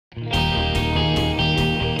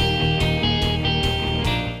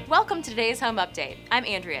Welcome to today's home update. I'm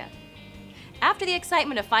Andrea. After the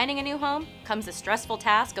excitement of finding a new home comes the stressful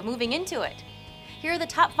task of moving into it. Here are the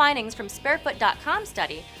top findings from Sparefoot.com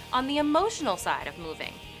study on the emotional side of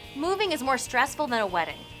moving. Moving is more stressful than a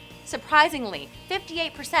wedding. Surprisingly,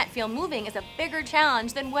 58% feel moving is a bigger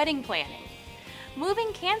challenge than wedding planning.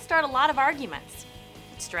 Moving can start a lot of arguments.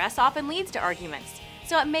 Stress often leads to arguments,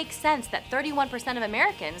 so it makes sense that 31% of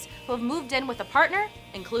Americans who have moved in with a partner,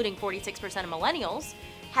 including 46% of millennials,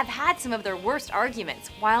 have had some of their worst arguments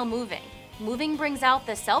while moving. Moving brings out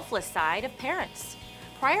the selfless side of parents.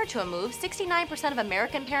 Prior to a move, 69% of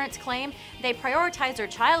American parents claim they prioritize their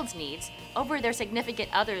child's needs over their significant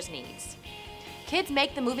other's needs. Kids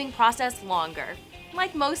make the moving process longer.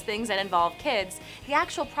 Like most things that involve kids, the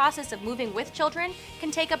actual process of moving with children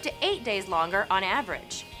can take up to 8 days longer on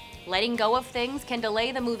average. Letting go of things can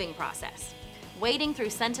delay the moving process. Wading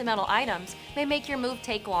through sentimental items may make your move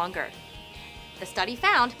take longer. The study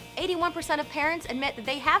found 81% of parents admit that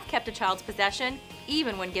they have kept a child's possession,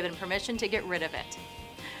 even when given permission to get rid of it.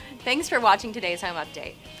 Thanks for watching today's home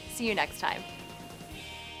update. See you next time.